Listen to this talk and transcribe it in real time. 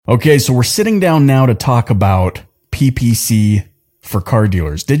Okay, so we're sitting down now to talk about PPC for car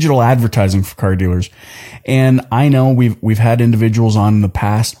dealers, digital advertising for car dealers. And I know we've had individuals on in the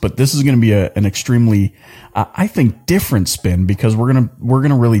past, but this is going to be an extremely, I think, different spin, because we're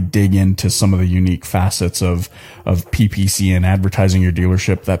gonna really dig into some of the unique facets of PPC and advertising your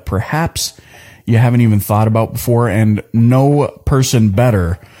dealership that perhaps you haven't even thought about before. And no person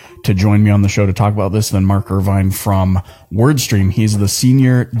better to join me on the show to talk about this than Mark Irvine from WordStream. He's the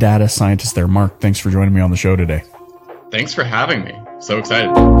senior data scientist there. Mark, thanks for joining me on the show today. Thanks for having me. So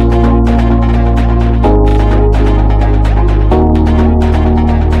excited.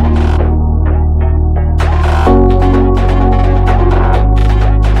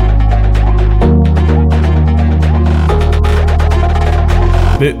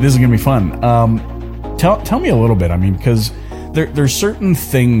 This is going to be fun. Tell me a little bit. I mean, because there's certain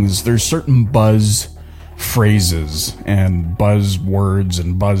things, there's certain buzz phrases and buzz words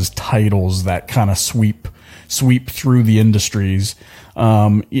and buzz titles that kind of sweep through the industries.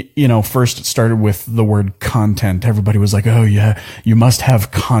 First it started with the word content. Everybody was like, "Oh yeah, you must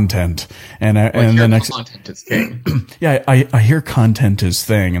have content." And the next content is king. Yeah, I hear content is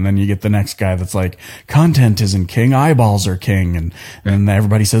thing. And then you get the next guy that's like, content isn't king, eyeballs are king. And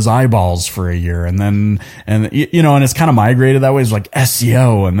everybody says eyeballs for a year. And it's kind of migrated that way. It's like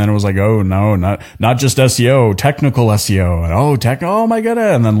SEO. And then it was like, oh no, not just SEO, technical SEO. And oh my God.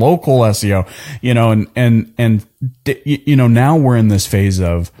 And then local SEO, now we're in this phase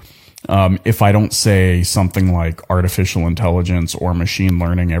of, if I don't say something like artificial intelligence or machine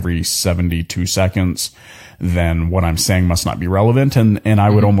learning every 72 seconds, then what I'm saying must not be relevant. And I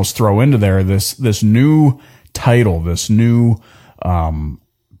would almost throw into there this new title, this new,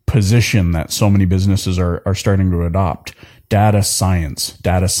 position that so many businesses are starting to adopt: data science,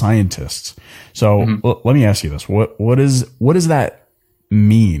 data scientists. So let me ask you this. What does that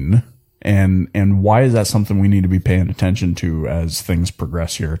mean? And why is that something we need to be paying attention to as things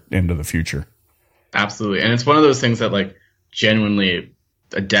progress here into the future? Absolutely. And it's one of those things that, like, genuinely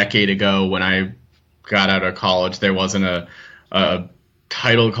a decade ago when I got out of college, there wasn't a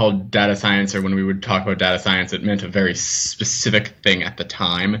title called data science, or when we would talk about data science, it meant a very specific thing at the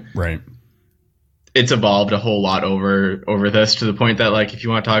time. Right. It's evolved a whole lot over this, to the point that, like, if you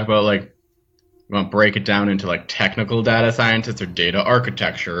want to talk about, like, you want to break it down into, like, technical data scientists or data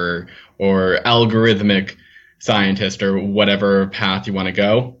architecture or algorithmic scientist or whatever path you want to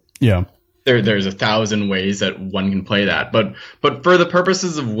go. Yeah. There's 1,000 ways that one can play that. But for the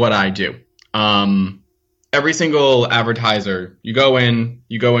purposes of what I do, every single advertiser, you go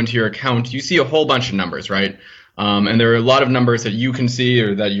into your account, you see a whole bunch of numbers, right? And there are a lot of numbers that you can see,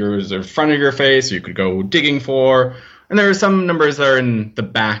 or that yours are in front of your face, or you could go digging for. And there are some numbers that are in the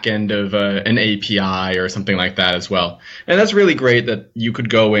back end of an API or something like that as well. And that's really great that you could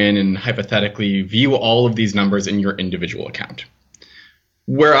go in and hypothetically view all of these numbers in your individual account.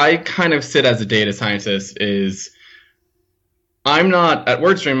 Where I kind of sit as a data scientist is, I'm not at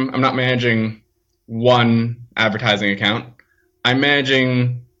WordStream, I'm not managing one advertising account. I'm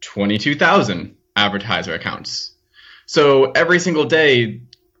managing 22,000 advertiser accounts. So every single day,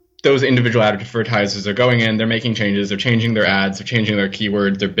 those individual advertisers are going in, they're making changes, they're changing their ads, they're changing their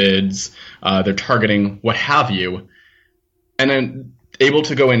keywords, their bids, they're targeting, what have you. And then able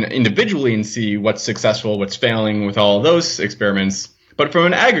to go in individually and see what's successful, what's failing with all of those experiments. But from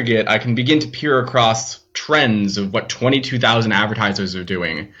an aggregate, I can begin to peer across trends of what 22,000 advertisers are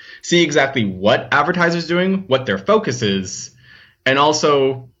doing, see exactly what advertisers are doing, what their focus is, and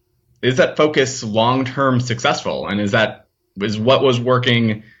also, is that focus long-term successful? And is what was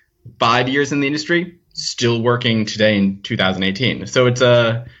working 5 years in the industry still working today in 2018? So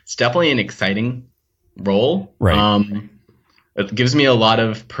it's definitely an exciting role. Right. It gives me a lot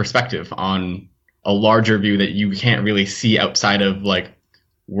of perspective on a larger view that you can't really see outside of, like,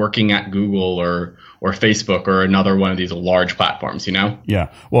 working at Google or Facebook or another one of these large platforms,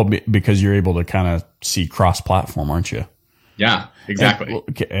 Yeah. Well, because you're able to kind of see cross-platform, aren't you? Yeah, exactly.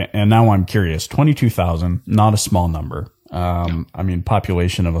 And now I'm curious, 22,000, not a small number. I mean,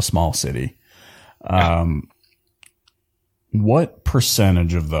 population of a small city. What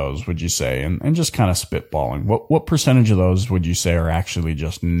percentage of those would you say, and just kind of spitballing, what percentage of those would you say are actually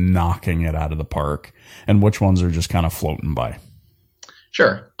just knocking it out of the park, and which ones are just kind of floating by?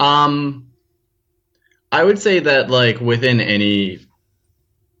 Sure. I would say that, like, within any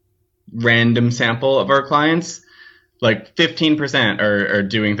random sample of our clients, like 15% are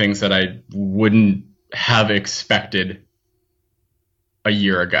doing things that I wouldn't have expected a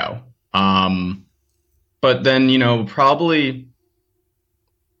year ago. But then, probably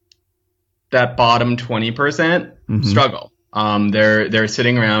that bottom 20% struggle. They're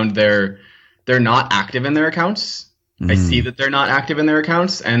sitting around. They're not active in their accounts. I see that they're not active in their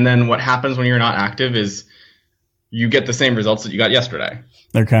accounts, and then what happens when you're not active is you get the same results that you got yesterday.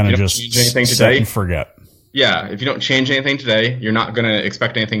 They're kind of just set and forget. Yeah, if you don't change anything today, you're not going to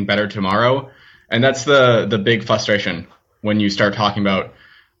expect anything better tomorrow. And that's the big frustration when you start talking about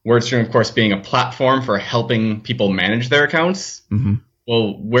WordStream, of course, being a platform for helping people manage their accounts. Mm-hmm.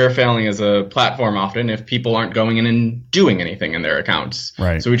 Well, we're failing as a platform often if people aren't going in and doing anything in their accounts.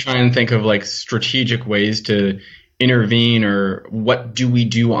 Right. So we try and think of like strategic ways to intervene, or what do we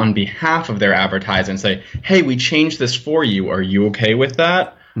do on behalf of their advertiser and say, hey, we changed this for you. Are you okay with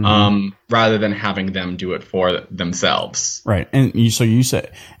that? Mm-hmm. Rather than having them do it for themselves. Right. And so you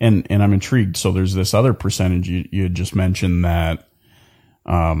said, and I'm intrigued. So there's this other percentage you had just mentioned that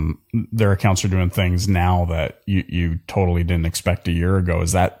their accounts are doing things now that you totally didn't expect a year ago.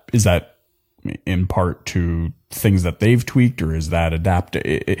 Is that in part to things that they've tweaked, or is that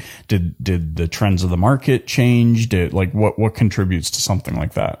adapted? Did the trends of the market change? What contributes to something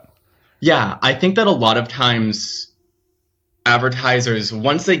like that? Yeah, I think that a lot of times advertisers,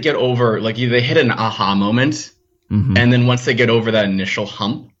 once they get over, like they hit an aha moment, mm-hmm. and then once they get over that initial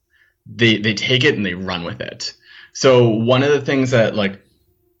hump, they take it and they run with it. So one of the things that like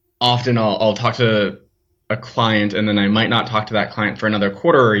often I'll talk to a client, and then I might not talk to that client for another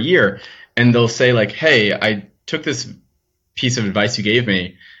quarter or a year, and they'll say like, hey, I took this piece of advice you gave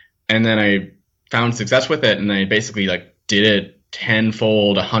me, and then I found success with it, and I basically like did it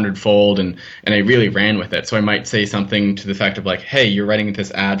tenfold, 100-fold, and I really ran with it. So I might say something to the effect of like, hey, you're writing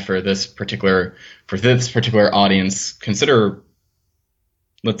this ad for this particular audience. Consider,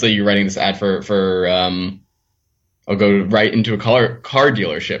 let's say you're writing this ad for I'll go right into a car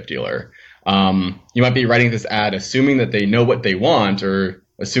dealership dealer. You might be writing this ad assuming that they know what they want, or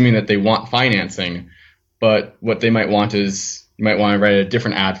assuming that they want financing, but what they might want is, you might want to write a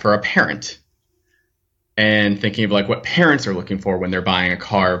different ad for a parent, and thinking of like what parents are looking for when they're buying a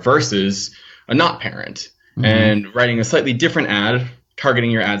car versus a not parent, mm-hmm. and writing a slightly different ad,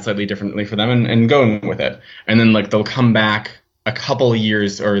 targeting your ad slightly differently for them, and going with it. And then like they'll come back a couple of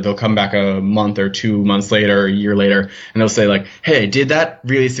years, or they'll come back a month or 2 months later, or a year later, and they'll say like, hey, I did that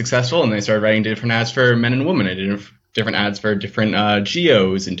really successful. And they started writing different ads for men and women. I did different ads for different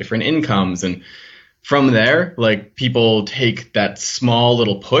geos and different incomes. And from there, like people take that small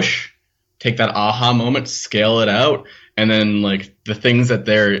little push, take that aha moment, scale it out, and then like the things that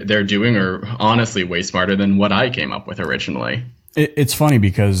they're doing are honestly way smarter than what I came up with originally. It's funny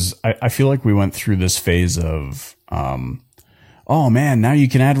because I feel like we went through this phase of, oh man, now you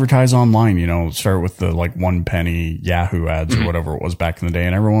can advertise online, start with the like 1 penny Yahoo ads, mm-hmm. or whatever it was back in the day.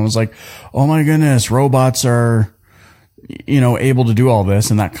 And everyone was like, oh my goodness, robots are, able to do all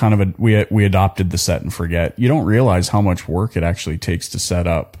this. And that kind of, we adopted the set and forget. You don't realize how much work it actually takes to set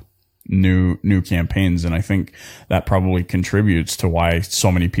up new campaigns. And I think that probably contributes to why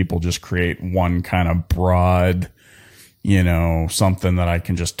so many people just create one kind of broad, something that I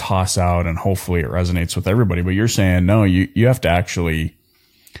can just toss out and hopefully it resonates with everybody. But you're saying, no, you have to actually,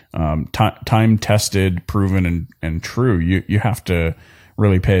 time tested, proven and true. You have to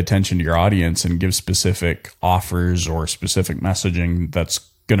really pay attention to your audience and give specific offers or specific messaging that's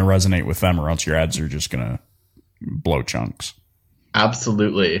going to resonate with them, or else your ads are just going to blow chunks.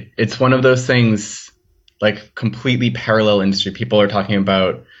 Absolutely. It's one of those things, like completely parallel industry. People are talking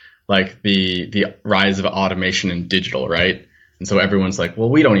about like the rise of automation in digital, right? And so everyone's like, well,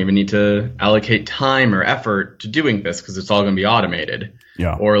 we don't even need to allocate time or effort to doing this because it's all going to be automated.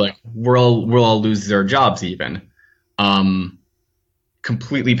 Yeah. Or like we'll all lose our jobs even.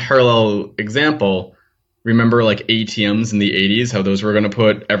 Completely parallel example. Remember like ATMs in the 80s, how those were going to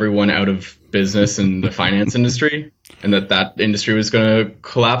put everyone out of business in the finance industry, and that industry was going to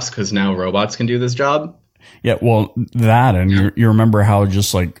collapse because now robots can do this job? Yeah, well, that, and you remember how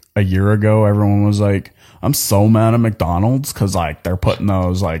just like a year ago, everyone was like, I'm so mad at McDonald's because like they're putting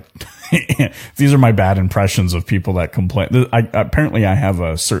those like, these are my bad impressions of people that complain. Apparently I have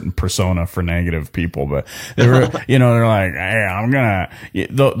a certain persona for negative people, but they were, they're like, hey, I'm gonna,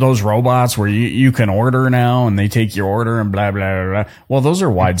 those robots where you can order now and they take your order and blah, blah, blah, blah. Well, those are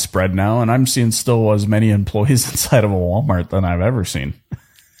widespread now, and I'm seeing still as many employees inside of a Walmart than I've ever seen.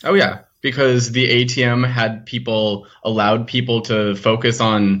 Oh yeah. Because the ATM had allowed people to focus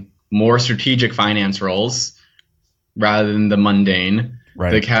on more strategic finance roles rather than the mundane.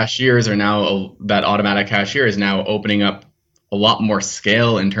 Right. The cashiers are now, that automatic cashier is now opening up a lot more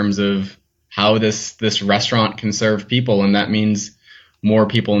scale in terms of how this restaurant can serve people. And that means more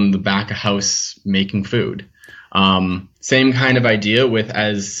people in the back of house making food. Same kind of idea with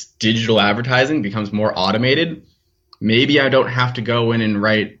as digital advertising becomes more automated, Maybe I don't have to go in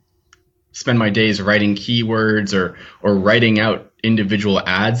and spend my days writing keywords or writing out individual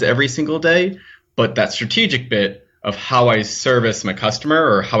ads every single day. But that strategic bit of how I service my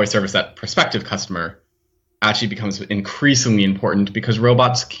customer or how I service that prospective customer actually becomes increasingly important because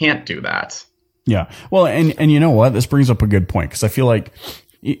robots can't do that. Yeah. Well, and you know what? This brings up a good point, because I feel like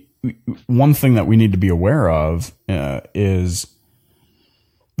one thing that we need to be aware of is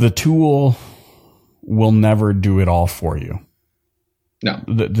the tool will never do it all for you. No.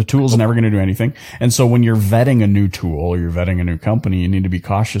 The tool is never going to do anything. And so when you're vetting a new tool or you're vetting a new company, you need to be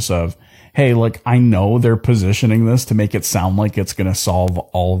cautious of, hey, like, I know they're positioning this to make it sound like it's going to solve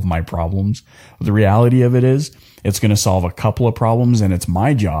all of my problems. But the reality of it is it's going to solve a couple of problems, and it's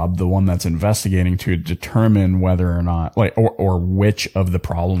my job, the one that's investigating, to determine whether or not, like, or which of the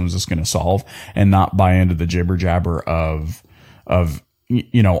problems it's going to solve, and not buy into the jibber jabber of,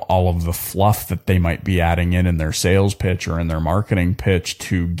 you know, all of the fluff that they might be adding in their sales pitch or in their marketing pitch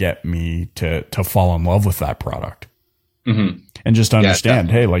to get me to fall in love with that product. Mm-hmm. And just understand,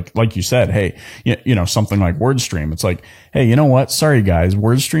 hey, like you said, hey, you know, something like WordStream. It's like, hey, you know what? Sorry, guys,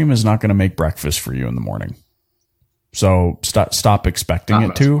 WordStream is not going to make breakfast for you in the morning. So stop expecting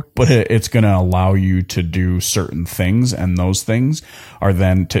it to, but it's going to allow you to do certain things. And those things are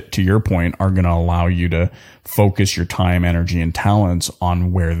then, to your point, are going to allow you to focus your time, energy, and talents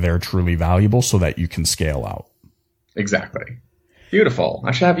on where they're truly valuable so that you can scale out. Exactly. Beautiful.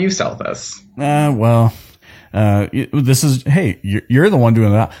 I should have you sell this. This is, hey, you're the one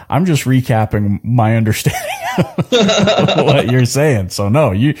doing that. I'm just recapping my understanding of what you're saying. So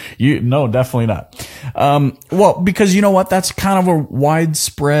no, no, definitely not. Well, because you know what? That's kind of a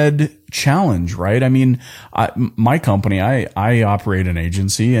widespread challenge, right? I mean, my company, I operate an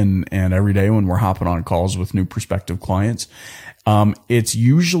agency, and every day when we're hopping on calls with new prospective clients, it's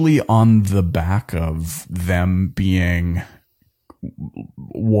usually on the back of them being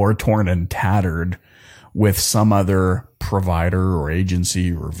war torn and tattered with some other provider or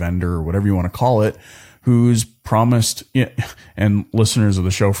agency or vendor or whatever you want to call it, who's promised, and listeners of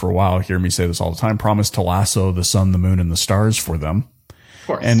the show for a while hear me say this all the time, promised to lasso the sun, the moon, and the stars for them. Of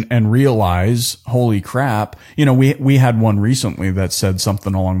course. And realize, holy crap, you know, we had one recently that said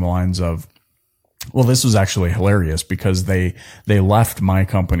something along the lines of, well, this was actually hilarious because they left my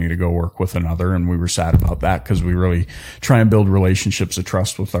company to go work with another, and we were sad about that because we really try and build relationships of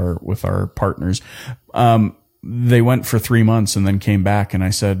trust with our partners. They went for 3 months and then came back, and I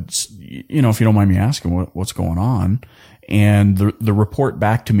said, you know, if you don't mind me asking, what's going on? And the report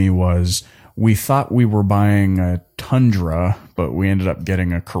back to me was, we thought we were buying a Tundra, but we ended up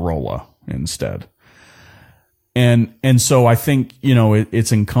getting a Corolla instead. And so I think, you know,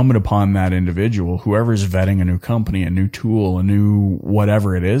 it's incumbent upon that individual, whoever's vetting a new company, a new tool, a new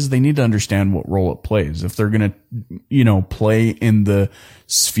whatever it is, they need to understand what role it plays. If they're going to, you know, play in the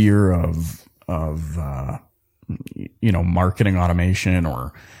sphere of you know, marketing automation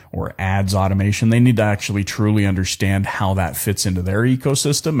or ads automation, they need to actually truly understand how that fits into their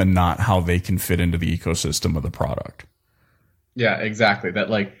ecosystem and not how they can fit into the ecosystem of the product. Yeah, exactly. That,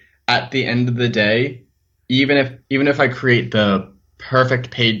 like, at the end of the day, even if I create the perfect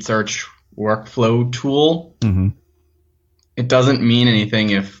paid search workflow tool, mm-hmm. It doesn't mean anything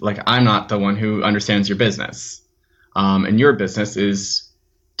if, like, I'm not the one who understands your business, and your business is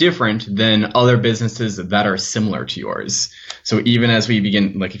different than other businesses that are similar to yours. So even as we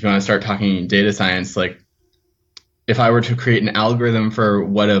begin, like, if you want to start talking data science, like, if I were to create an algorithm for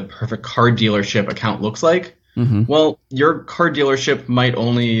what a perfect car dealership account looks like, mm-hmm. Well, your car dealership might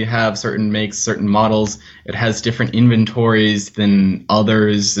only have certain makes, certain models. It has different inventories than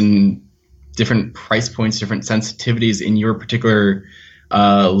others and different price points, different sensitivities in your particular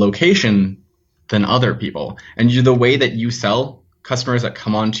location than other people. And the way that you sell customers that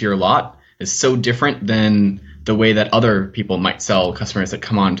come onto your lot is so different than the way that other people might sell customers that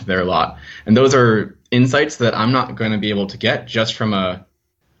come onto their lot. And those are insights that I'm not going to be able to get just from a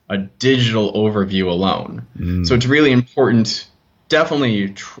digital overview alone. Mm. So it's really important.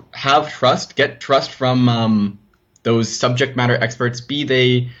 Definitely have trust, get trust from those subject matter experts, be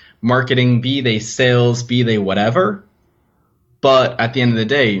they marketing, be they sales, be they whatever. But at the end of the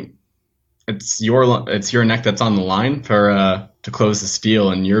day, it's your neck that's on the line for to close this deal,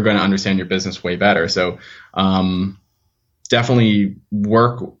 and you're going to understand your business way better. So definitely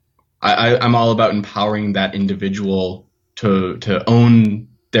work. I'm all about empowering that individual to own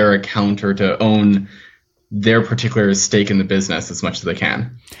their account or to own their particular stake in the business as much as they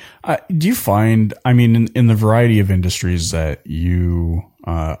can. Do you find, I mean, in the variety of industries that you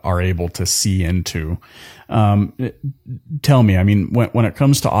are able to see into, tell me, I mean, when it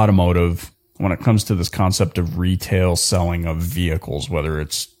comes to automotive, when it comes to this concept of retail selling of vehicles, whether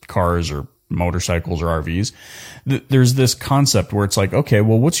it's cars or motorcycles or RVs, there's this concept where it's like, okay,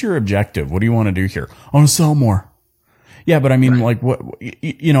 well, what's your objective? What do you want to do here? I want to sell more. Yeah, but I mean, like, what,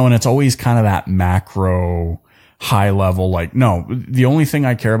 you know, and it's always kind of that macro high level, like, no, the only thing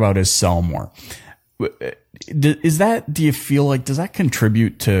I care about is sell more. Do you feel like, does that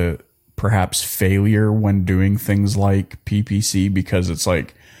contribute to perhaps failure when doing things like PPC? Because it's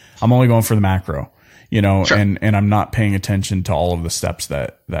like, I'm only going for the macro, you know, sure. and I'm not paying attention to all of the steps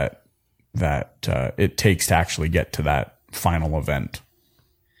that it takes to actually get to that final event.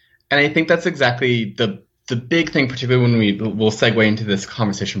 And I think that's exactly the big thing, particularly when we'll segue into this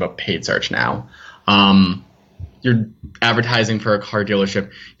conversation about paid search now. You're advertising for a car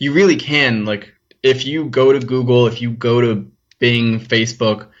dealership. You really can, like, if you go to Google, if you go to Bing,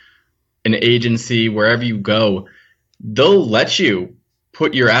 Facebook, an agency, wherever you go, they'll let you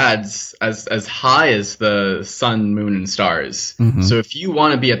put your ads as high as the sun, moon, and stars. Mm-hmm. So if you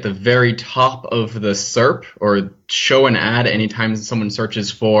want to be at the very top of the SERP or show an ad anytime someone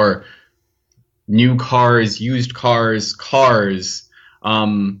searches for new cars, used cars,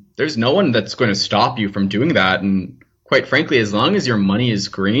 there's no one that's going to stop you from doing that. And quite frankly, as long as your money is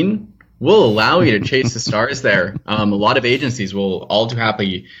green, we'll allow you to chase the stars there. A lot of agencies will all too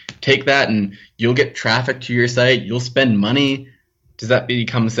happily take that, and you'll get traffic to your site. You'll spend money. Does that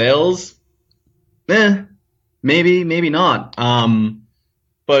become sales? Maybe, maybe not.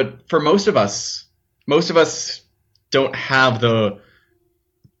 But for most of us don't have the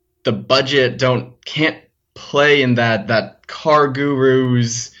budget, can't play in that car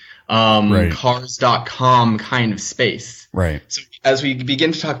gurus, right. Cars.com kind of space. Right. So as we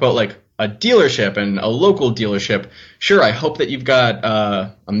begin to talk about like a dealership and a local dealership, sure, I hope that you've got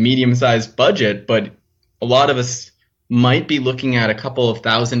a medium-sized budget, but a lot of us might be looking at a couple of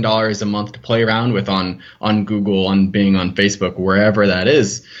 $1,000s a month to play around with on Google, on Bing, on Facebook, wherever that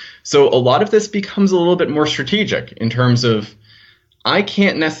is. So a lot of this becomes a little bit more strategic in terms of, I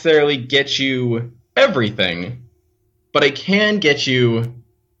can't necessarily get you everything, but I can get you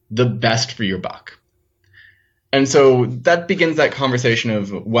the best for your buck. And so that begins that conversation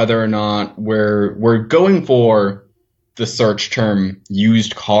of whether or not we're going for the search term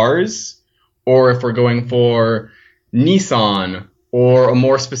used cars, or if we're going for Nissan, or a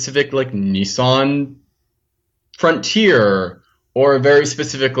more specific like Nissan Frontier, or a very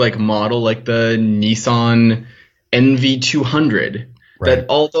specific like model like the Nissan NV200. Right. That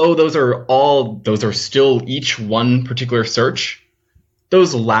although those are still each one particular search,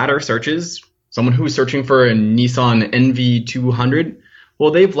 those latter searches, someone who's searching for a Nissan NV200,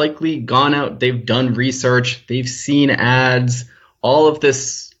 well, they've likely gone out, they've done research, they've seen ads. All of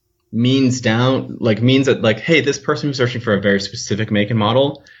this means that like, hey, this person who's searching for a very specific make and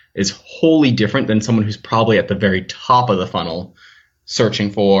model is wholly different than someone who's probably at the very top of the funnel searching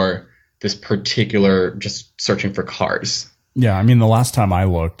for this particular, just searching for cars. Yeah, I mean, the last time I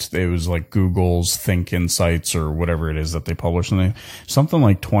looked, it was like Google's Think Insights or whatever it is that they publish, and something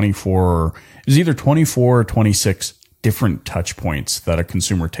like 24, it was either 24 or 26 different touch points that a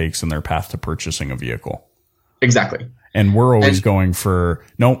consumer takes in their path to purchasing a vehicle. Exactly. And we're always going for,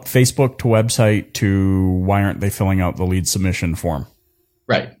 nope, Facebook to website to why aren't they filling out the lead submission form?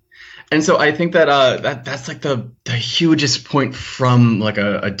 Right. And so I think that that's like the hugest point from like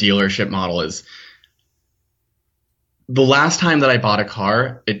a dealership model is, the last time that I bought a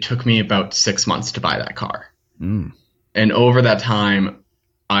car, it took me about 6 months to buy that car. Mm. And over that time,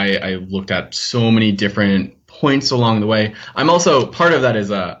 I looked at so many different points along the way. I'm also, part of that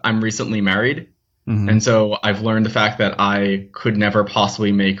is I'm recently married. Mm-hmm. And so I've learned the fact that I could never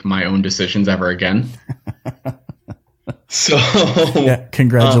possibly make my own decisions ever again. So yeah,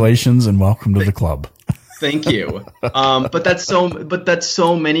 congratulations and welcome to the club. Thank you. But that's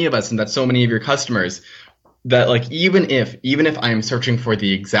so many of us, and that's so many of your customers. That like even if I'm searching for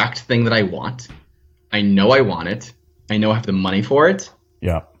the exact thing that I want, I know I want it, I know I have the money for it.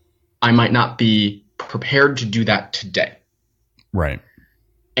 Yeah. I might not be prepared to do that today. Right.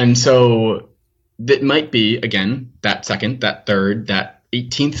 And so that might be, again, that second, that third, that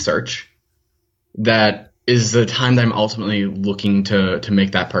 18th search that is the time that I'm ultimately looking to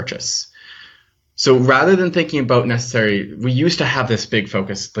make that purchase. So rather than thinking about we used to have this big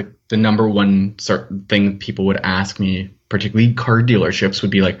focus, like the number one certain thing people would ask me, particularly car dealerships,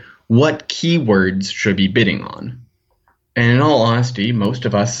 would be like, what keywords should I be bidding on? And in all honesty, most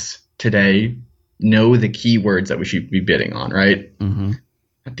of us today know the keywords that we should be bidding on, right? Mm-hmm.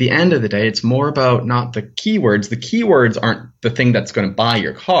 At the end of the day, it's more about not the keywords. The keywords aren't the thing that's going to buy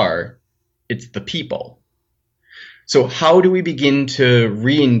your car. It's the people. So how do we begin to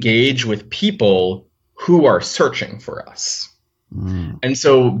re-engage with people who are searching for us? And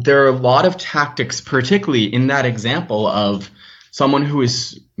so there are a lot of tactics, particularly in that example of someone who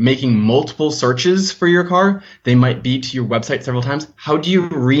is making multiple searches for your car. They might be to your website several times. How do you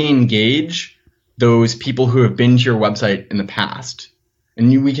re-engage those people who have been to your website in the past?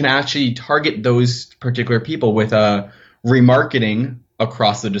 And we can actually target those particular people with remarketing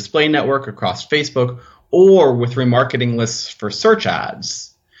across the display network, across Facebook, or with remarketing lists for search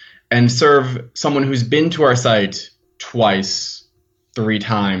ads, and serve someone who's been to our site twice, 3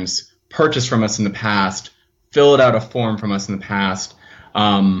 times, purchased from us in the past, filled out a form from us in the past,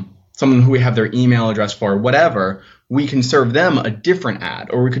 someone who we have their email address for, whatever. We can serve them a different ad,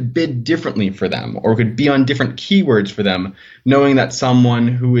 or we could bid differently for them, or we could be on different keywords for them, knowing that someone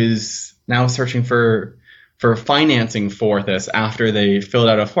who is now searching for financing for this after they filled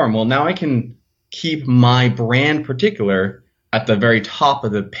out a form, well, now I can keep my brand particular at the very top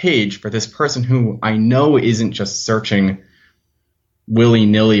of the page for this person who I know isn't just searching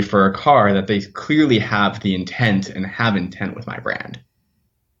willy-nilly for a car, that they clearly have the intent and have intent with my brand.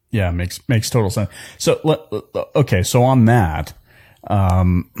 Yeah, makes total sense. So, okay, so on that,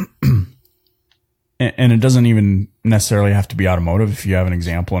 and it doesn't even necessarily have to be automotive. If you have an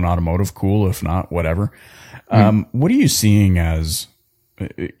example in automotive, cool. If not, whatever. What are you seeing as,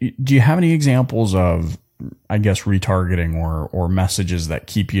 do you have any examples of, I guess, retargeting or messages that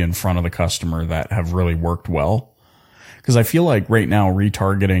keep you in front of the customer that have really worked well? Because I feel like right now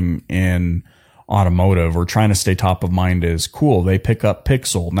retargeting in automotive or trying to stay top of mind is cool. They pick up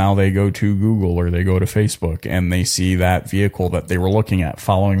Pixel. Now they go to Google or they go to Facebook and they see that vehicle that they were looking at,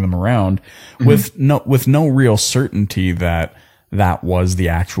 following them around with no real certainty that that was the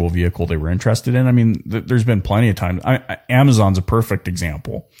actual vehicle they were interested in. I mean, there's been plenty of times. Amazon's a perfect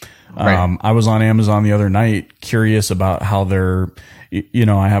example. Right. I was on Amazon the other night, curious about how they're,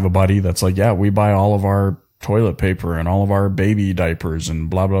 I have a buddy that's like, yeah, we buy all of our toilet paper and all of our baby diapers and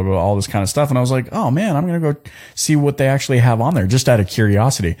blah, blah, blah, all this kind of stuff. And I was like, oh man, I'm going to go see what they actually have on there just out of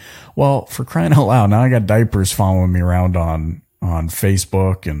curiosity. Well, for crying out loud, now I got diapers following me around on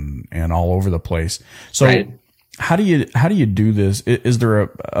Facebook and all over the place. So right. How do you do this? Is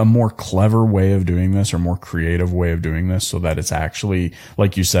there a more clever way of doing this or more creative way of doing this so that it's actually,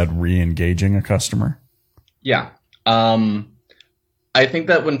 like you said, re-engaging a customer? Yeah. I think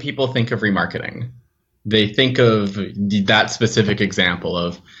that when people think of remarketing, they think of that specific example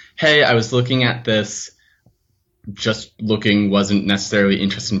of, hey, I was looking at this, just looking, wasn't necessarily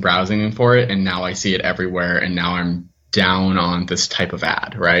interested in browsing for it, and now I see it everywhere, and now I'm down on this type of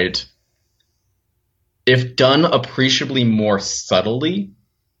ad, right? If done appreciably more subtly,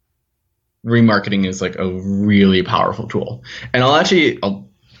 remarketing is like a really powerful tool. And I'll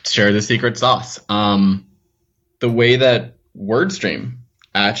share the secret sauce. The way that WordStream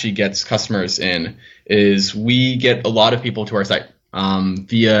actually gets customers in is we get a lot of people to our site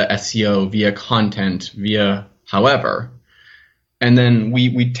via SEO, via content, via however, and then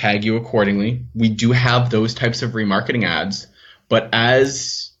we tag you accordingly. We do have those types of remarketing ads, but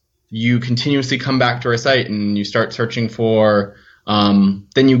as you continuously come back to our site and you start searching for,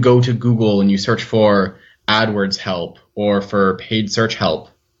 then you go to Google and you search for AdWords help or for paid search help.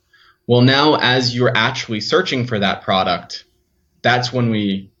 Well, now as you're actually searching for that product, that's when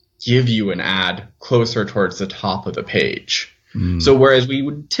we give you an ad closer towards the top of the page. So whereas we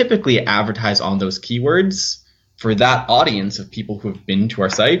would typically advertise on those keywords for that audience of people who have been to our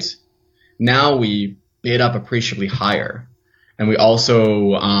site, now we bid up appreciably higher. And we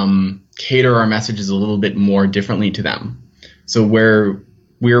also cater our messages a little bit more differently to them. So we're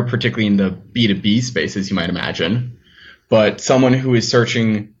particularly in the B2B space, as you might imagine, but someone who is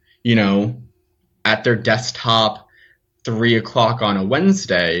searching, at their desktop 3 o'clock on a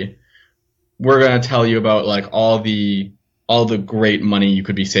Wednesday, we're going to tell you about like all the great money you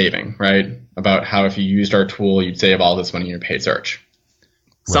could be saving, right? About how if you used our tool, you'd save all this money in your paid search.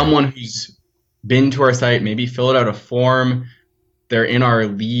 Right. Someone who's been to our site, maybe filled out a form, they're in our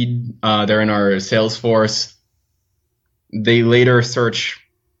lead, they're in our Salesforce, they later search,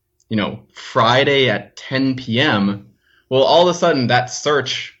 Friday at 10 p.m. Well, all of a sudden that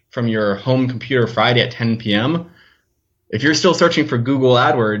search from your home computer Friday at 10 p.m., if you're still searching for Google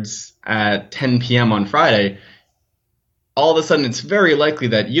AdWords at 10 p.m. on Friday, all of a sudden it's very likely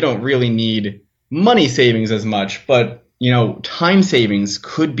that you don't really need money savings as much, but time savings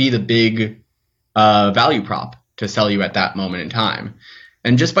could be the big value prop to sell you at that moment in time.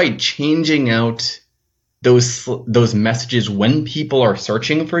 And just by changing out those messages when people are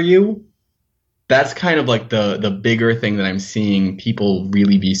searching for you, that's kind of like the bigger thing that I'm seeing people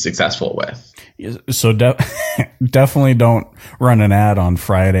really be successful with. So definitely don't run an ad on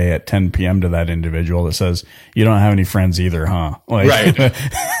Friday at 10 p.m. to that individual that says, you don't have any friends either, huh? Like, right.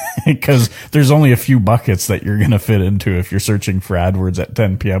 Because there's only a few buckets that you're going to fit into if you're searching for AdWords at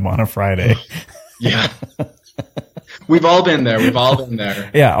 10 p.m. on a Friday. Yeah. We've all been there. We've all been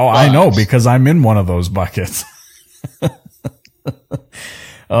there. Yeah. Oh, I know, because I'm in one of those buckets.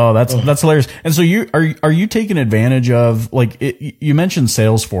 Oh, that's hilarious. And so are you taking advantage of, like, you mentioned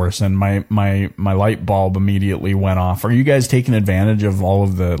Salesforce, and my light bulb immediately went off. Are you guys taking advantage of all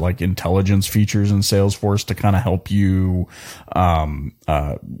of the, like, intelligence features in Salesforce to kind of help you, I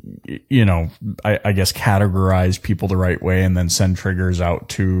guess categorize people the right way and then send triggers out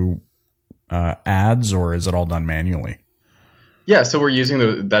to, ads, or is it all done manually? Yeah. So we're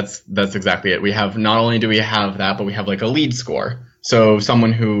using that's exactly it. We have, not only do we have that, but we have like a lead score. So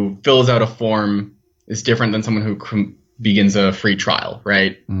someone who fills out a form is different than someone who begins a free trial,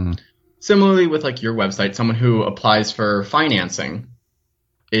 right? Mm. Similarly with like your website, someone who applies for financing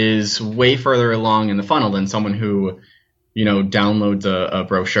is way further along in the funnel than someone who, downloads a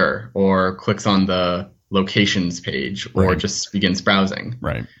brochure or clicks on the locations page or just begins browsing.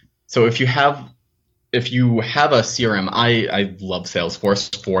 Right. So if you have a CRM, I love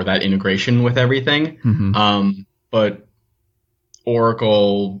Salesforce for that integration with everything. Mm-hmm. But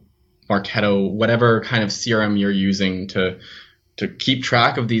Oracle, Marketo, whatever kind of CRM you're using to keep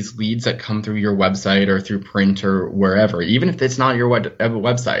track of these leads that come through your website or through print or wherever, even if it's not your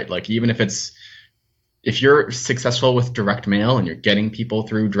website, like even if you're successful with direct mail and you're getting people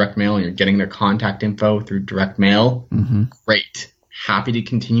through direct mail and you're getting their contact info through direct mail, mm-hmm. Great. Happy to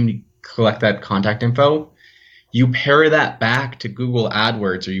continue to collect that contact info. You pair that back to Google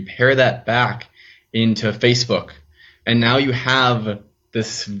AdWords, or you pair that back into Facebook. And now you have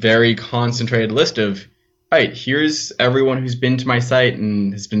this very concentrated list of, right, here's everyone who's been to my site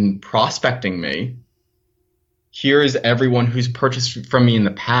and has been prospecting me. Here's everyone who's purchased from me in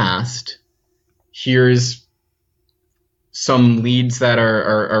the past. Here's some leads that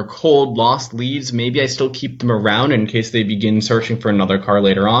are cold, lost leads. Maybe I still keep them around in case they begin searching for another car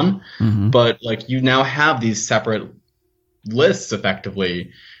later on. Mm-hmm. But like, you now have these separate lists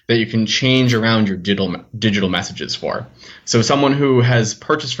effectively that you can change around your digital messages for. So someone who has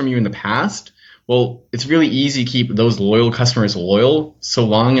purchased from you in the past, well, it's really easy to keep those loyal customers loyal, so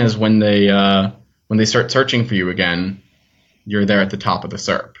long as when they start searching for you again, you're there at the top of the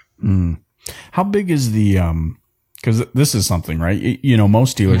SERP. Mm. How big is the because this is something, right?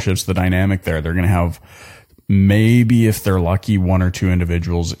 Most dealerships, the dynamic there, they're going to have, maybe if they're lucky, one or two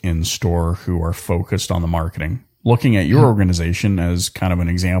individuals in store who are focused on the marketing. Looking at your organization as kind of an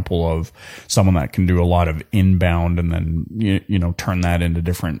example of someone that can do a lot of inbound and then, turn that into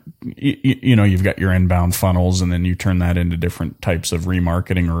different, you've got your inbound funnels and then you turn that into different types of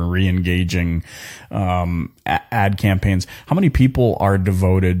remarketing or re-engaging, ad campaigns. How many people are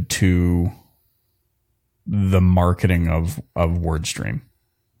devoted to the marketing of WordStream?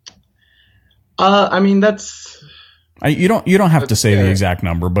 That's, you don't have to say the exact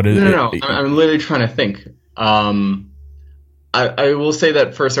number, but no. I'm literally trying to think. I will say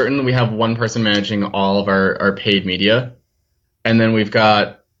that for certain, we have one person managing all of our paid media. And then we've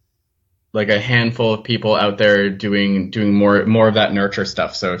got like a handful of people out there doing more of that nurture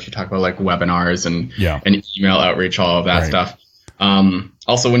stuff. So if you talk about like webinars and email outreach, all of that stuff.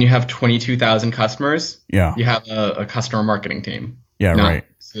 Also, when you have 22,000 customers, you have a customer marketing team. Yeah, right.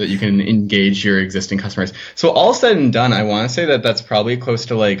 So that you can engage your existing customers. So all said and done, I want to say that that's probably close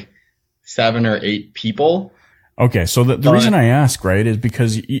to like 7 or 8 people. Okay, so the reason I ask, right, is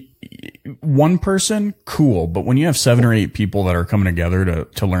because one person, cool, but when you have 7 or 8 people that are coming together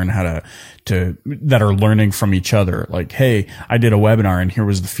to learn how to that are learning from each other, like, hey, I did a webinar and here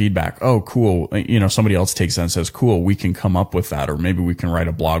was the feedback. Oh, cool. Somebody else takes that and says, cool, we can come up with that, or maybe we can write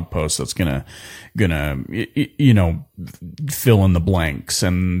a blog post that's gonna fill in the blanks,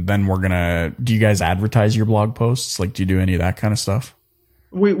 and then do you guys advertise your blog posts? Like, do you do any of that kind of stuff?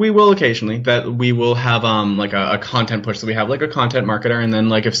 We will occasionally. That we will have like a content push. So we have like a content marketer, and then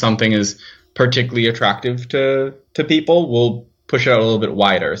like if something is particularly attractive to people, we'll push it out a little bit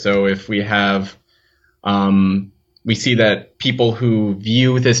wider. So if we have we see that people who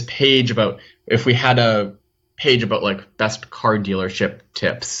view this page if we had a page about like best car dealership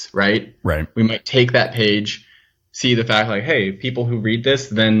tips, right? Right. We might take that page, see the fact like, hey, people who read this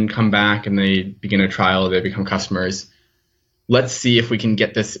then come back and they begin a trial, they become customers. Let's see if we can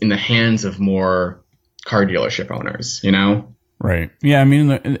get this in the hands of more car dealership owners, Right. Yeah. I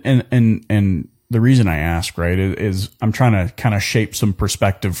mean, and the reason I ask, right, is I'm trying to kind of shape some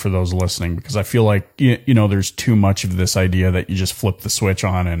perspective for those listening, because I feel like, there's too much of this idea that you just flip the switch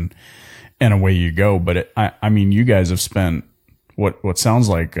on and away you go. But I mean, you guys have spent what sounds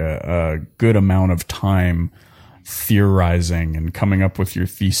like a good amount of time theorizing and coming up with your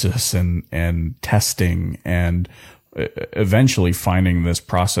thesis and testing and eventually finding this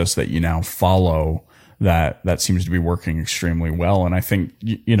process that you now follow that seems to be working extremely well. And I think,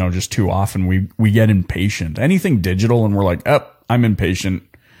 just too often we get impatient. Anything digital and we're like, oh, I'm impatient.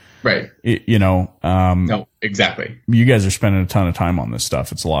 Right. No, exactly. You guys are spending a ton of time on this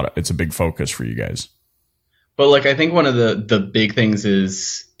stuff. It's a big focus for you guys. But like, I think one of the big things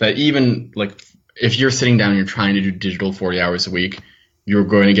is that even like, if you're sitting down and you're trying to do digital 40 hours a week, you're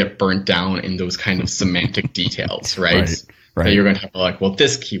going to get burnt down in those kind of semantic details, right? Right. That you're going to have to like, well,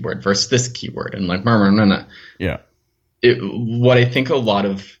 this keyword versus this keyword and like, no. Yeah. What I think a lot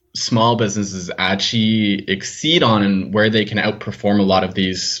of small businesses actually exceed on and where they can outperform a lot of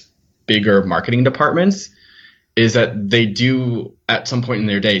these bigger marketing departments is that they do at some point in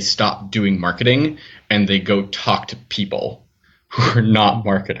their day stop doing marketing and they go talk to people who are not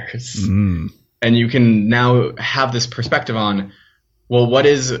marketers. Mm. And you can now have this perspective on, well, what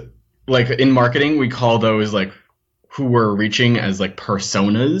is, like in marketing, we call those like who we're reaching as like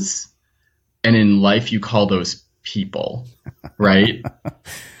personas. And in life, you call those people, right?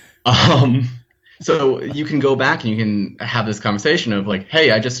 So you can go back and you can have this conversation of like, hey,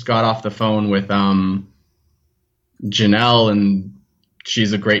 I just got off the phone with Janelle and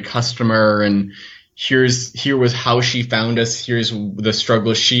she's a great customer and here was how she found us. Here's the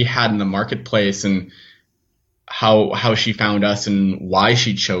struggles she had in the marketplace and how she found us and why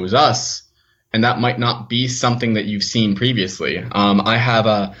she chose us. And that might not be something that you've seen previously. I have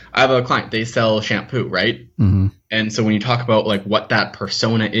a client, they sell shampoo, right? Mm-hmm. And so when you talk about like what that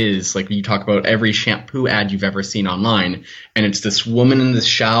persona is, like you talk about every shampoo ad you've ever seen online, and it's this woman in the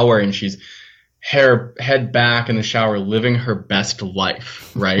shower and she's head back in the shower living her best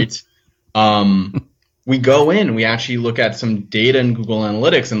life, right? We go in, we actually look at some data in Google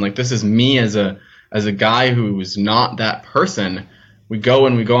Analytics, and like this is me as a guy who is not that person. We go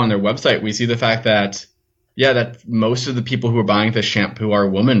on their website, we see the fact that that most of the people who are buying this shampoo are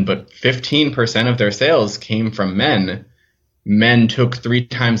women, but 15% of their sales came from men. Men took 3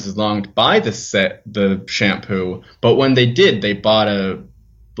 times as long to buy the shampoo, but when they did, they bought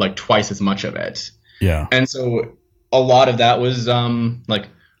like twice as much of it. Yeah. And so a lot of that was like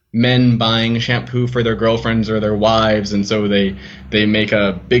men buying shampoo for their girlfriends or their wives, and so they make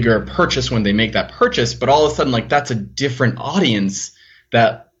a bigger purchase when they make that purchase, but all of a sudden like that's a different audience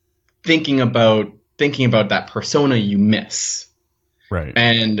that thinking about that persona you miss. Right.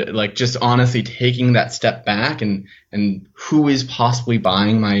 And like just honestly taking that step back and who is possibly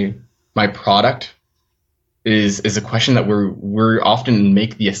buying my product is a question that we're often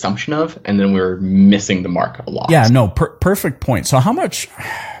make the assumption of, and then we're missing the mark a lot. Yeah, no, perfect point. So how much,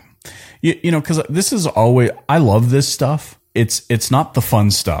 because this is always, I love this stuff. It's not the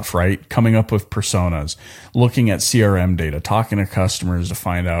fun stuff, right? Coming up with personas, looking at CRM data, talking to customers to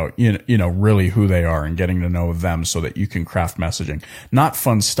find out, really who they are and getting to know them so that you can craft messaging. Not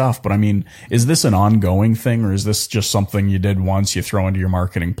fun stuff, but I mean, is this an ongoing thing or is this just something you did once, you throw into your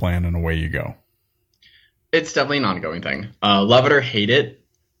marketing plan and away you go? It's definitely an ongoing thing. Love it or hate it.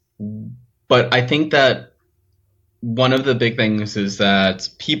 But I think that one of the big things is that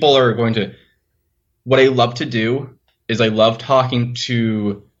people are going to, what I love to do is I love talking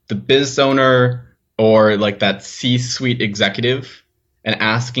to the business owner or like that C-suite executive and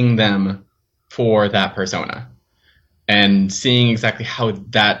asking them for that persona and seeing exactly how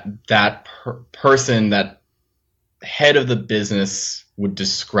that person, that head of the business would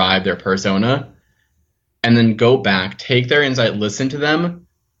describe their persona, and then go back, take their insight, listen to them,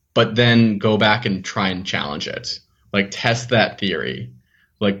 but then go back and try and challenge it. Like test that theory.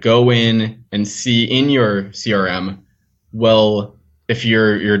 Like go in and see in your CRM, well, if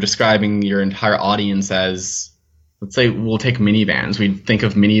you're describing your entire audience as, let's say we'll take minivans. We think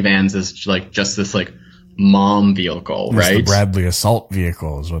of minivans as like just this like mom vehicle, right? The Bradley assault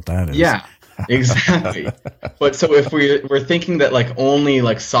vehicle is what that is. Yeah, exactly. But so if we're thinking that like only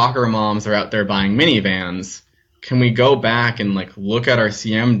like soccer moms are out there buying minivans, can we go back and like look at our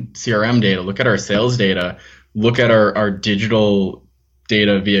CRM data, look at our sales data, look at our digital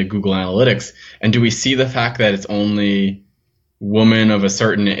data via Google Analytics, and do we see the fact that it's only women of a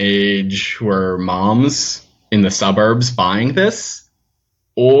certain age who are moms in the suburbs buying this?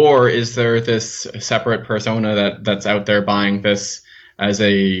 Or is there this separate persona that's out there buying this as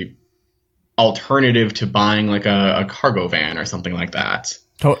a alternative to buying like a cargo van or something like that?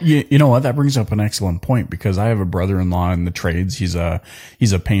 You know what? That brings up an excellent point, because I have a brother-in-law in the trades. He's a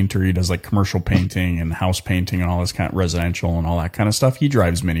painter. He does like commercial painting and house painting and all this kind of residential and all that kind of stuff. He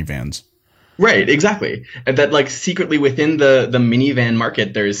drives minivans. Right, exactly. And that like secretly within the minivan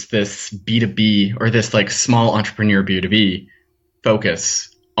market, there's this B2B or this like small entrepreneur B2B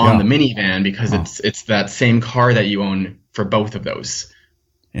focus on the Yeah. minivan because Huh. it's that same car that you own for both of those.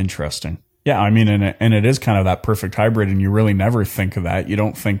 Interesting. Yeah, I mean, and it is kind of that perfect hybrid, and you really never think of that. You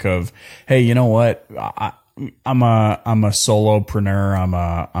don't think of, hey, you know what? I'm a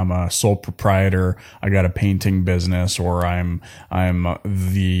solopreneur. I'm a sole proprietor. I got a painting business, or I'm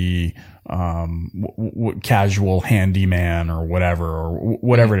the casual handyman or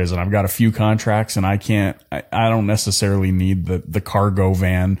whatever it is, and I've got a few contracts, and I don't necessarily need the cargo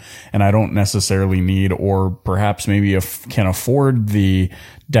van, and I don't necessarily need, or perhaps maybe can afford the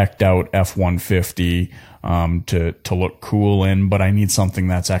decked out F-150 to look cool in, but I need something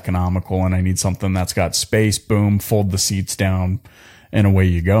that's economical, and I need something that's got space. Boom, fold the seats down, and away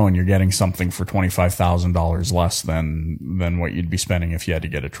you go, and you're getting something for $25,000 less than what you'd be spending if you had to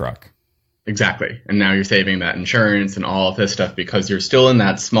get a truck. Exactly. And now you're saving that insurance and all of this stuff because you're still in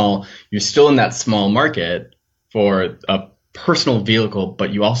that small market for a personal vehicle,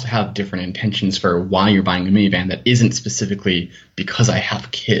 but you also have different intentions for why you're buying a minivan that isn't specifically because I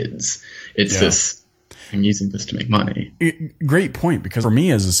have kids. It's this, I'm using this to make money. Great point, because for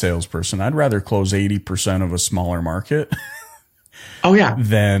me as a salesperson, I'd rather close 80% of a smaller market Oh yeah.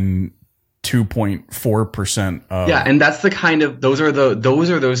 than 2.4% of. Yeah, and that's the kind of those are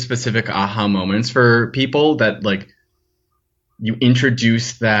those specific aha moments for people that like you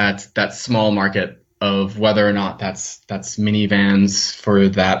introduce that small market of whether or not that's minivans for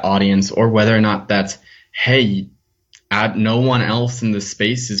that audience, or whether or not that's, hey, no one else in the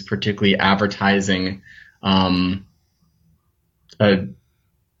space is particularly advertising a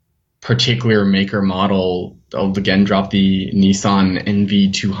particular maker model. I'll again drop the Nissan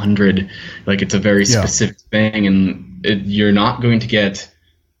NV200. Like, it's a very specific thing, and you're not going to get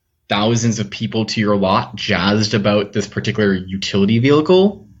thousands of people to your lot jazzed about this particular utility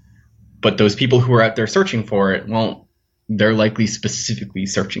vehicle. But those people who are out there searching for it, well, they're likely specifically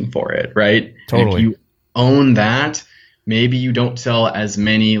searching for it, right? Totally. And if you own that, maybe you don't sell as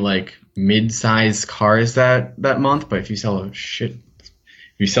many like mid-sized cars that month, but if you sell a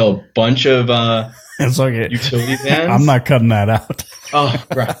bunch of it's like utility vans. I'm not cutting that out. Oh,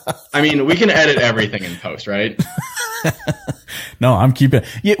 right. I mean, we can edit everything in post, right? No, I'm keeping.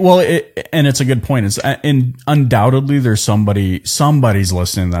 Yeah, well, and it's a good point. And undoubtedly there's somebody's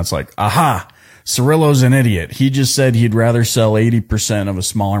listening that's like, aha, Cirillo's an idiot. He just said he'd rather sell 80% of a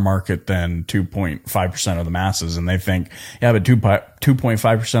smaller market than 2.5% of the masses. And they think, yeah, but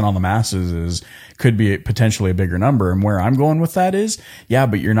 2.5% on the masses could be potentially a bigger number. And where I'm going with that is, yeah,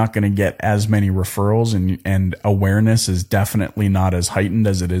 but you're not going to get as many referrals, and awareness is definitely not as heightened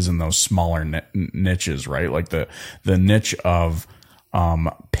as it is in those smaller niches, right? Like the niche of,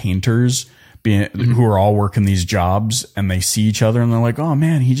 painters who are all working these jobs, and they see each other and they're like, oh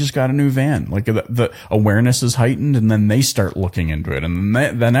man, he just got a new van. Like the awareness is heightened, and then they start looking into it, and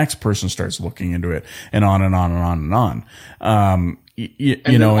then the next person starts looking into it, and on and on and on and on.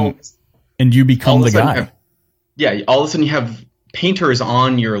 You know, and you become the guy. All of a sudden you have painters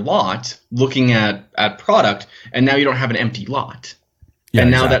on your lot looking at product, and now you don't have an empty lot. Yeah,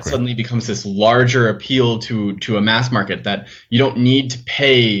 and now that suddenly becomes this larger appeal to a mass market, that you don't need to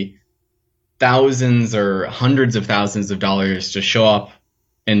pay thousands or hundreds of thousands of dollars to show up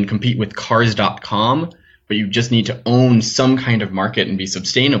and compete with cars.com, but you just need to own some kind of market and be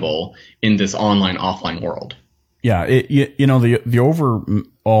sustainable in this online offline world. Yeah, the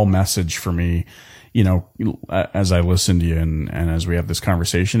overall message for me, as I listen to you and as we have this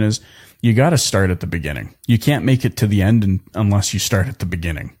conversation, is you got to start at the beginning. You can't make it to the end unless you start at the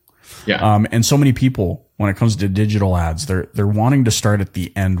beginning. Yeah. And so many people, when it comes to digital ads, they're wanting to start at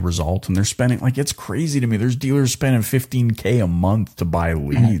the end result, and they're spending, like, it's crazy to me. There's dealers spending $15K a month to buy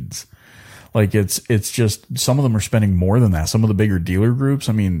leads. Like, it's just, some of them are spending more than that. Some of the bigger dealer groups,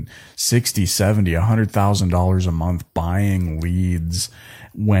 I mean, $60, $70, $100,000 a month buying leads,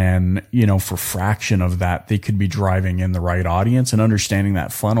 when, for fraction of that, they could be driving in the right audience and understanding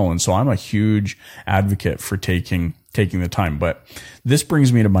that funnel. And so I'm a huge advocate for taking the time. But this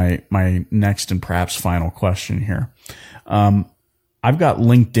brings me to my next and perhaps final question here. I've got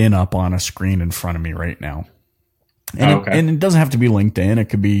LinkedIn up on a screen in front of me right now. And it doesn't have to be LinkedIn. It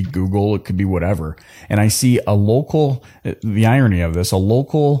could be Google. It could be whatever. And I see the irony of this, a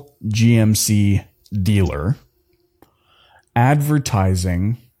local GMC dealer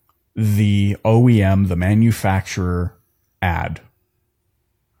advertising the OEM, the manufacturer ad.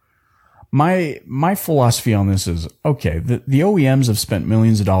 My philosophy on this is, okay, the OEMs have spent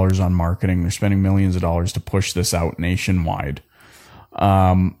millions of dollars on marketing. They're spending millions of dollars to push this out nationwide.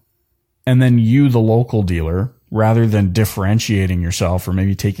 And then you, the local dealer, rather than differentiating yourself or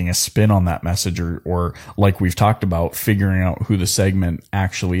maybe taking a spin on that message or like we've talked about, figuring out who the segment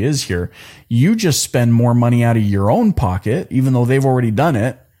actually is here, you just spend more money out of your own pocket, even though they've already done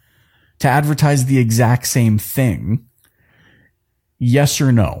it, to advertise the exact same thing. Yes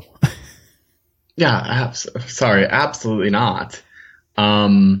or no? Yeah, sorry, absolutely not.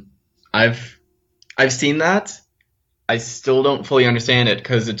 I've seen that. I still don't fully understand it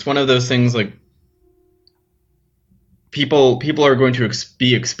because it's one of those things like people are going to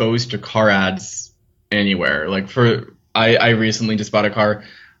be exposed to car ads anywhere. Like I recently just bought a car.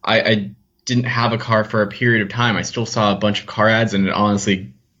 I didn't have a car for a period of time. I still saw a bunch of car ads, and it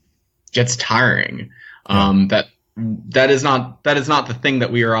honestly gets tiring. Yeah. That is not the thing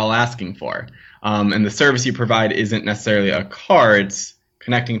that we are all asking for. And the service you provide isn't necessarily a car. It's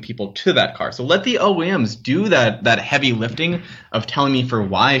connecting people to that car. So let the OEMs do that heavy lifting of telling me for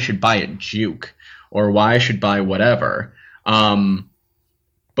why I should buy a Juke or why I should buy whatever.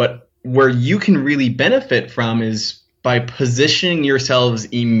 But where you can really benefit from is by positioning yourselves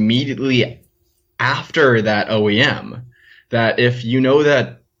immediately after that OEM. That if you know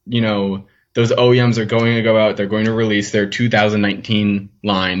that, those OEMs are going to go out, they're going to release their 2019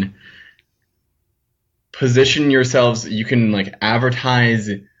 line, position yourselves. You can advertise.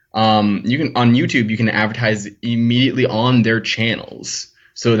 You can on YouTube. You can advertise immediately on their channels,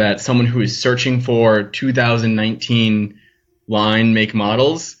 so that someone who is searching for 2019 line make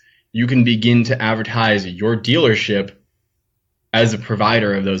models, you can begin to advertise your dealership as a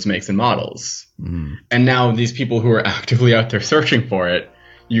provider of those makes and models. Mm. And now these people who are actively out there searching for it,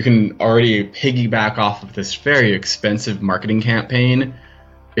 you can already piggyback off of this very expensive marketing campaign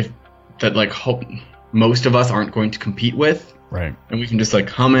hope most of us aren't going to compete with. Right. And we can just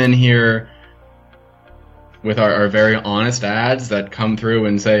come in here with our very honest ads that come through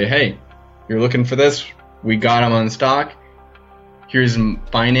and say, hey, you're looking for this, we got them on stock, here's some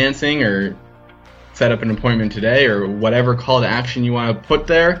financing, or set up an appointment today, or whatever call to action you want to put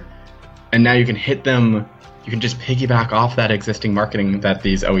there. And now you can hit them. You can just piggyback off that existing marketing that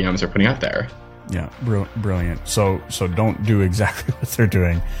these OEMs are putting out there. Yeah, brilliant. So don't do exactly what they're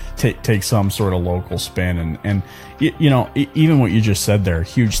doing. Take some sort of local spin, and even what you just said there,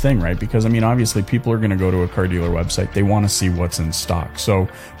 huge thing, right? Because obviously people are going to go to a car dealer website. They want to see what's in stock. So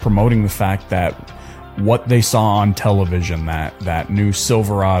promoting the fact that what they saw on television, that new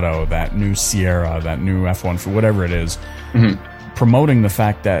Silverado, that new Sierra, that new F-150, whatever it is, mm-hmm. Promoting the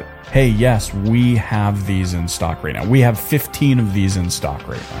fact that, hey, yes, we have these in stock right now. We have 15 of these in stock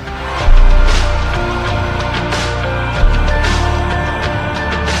right now.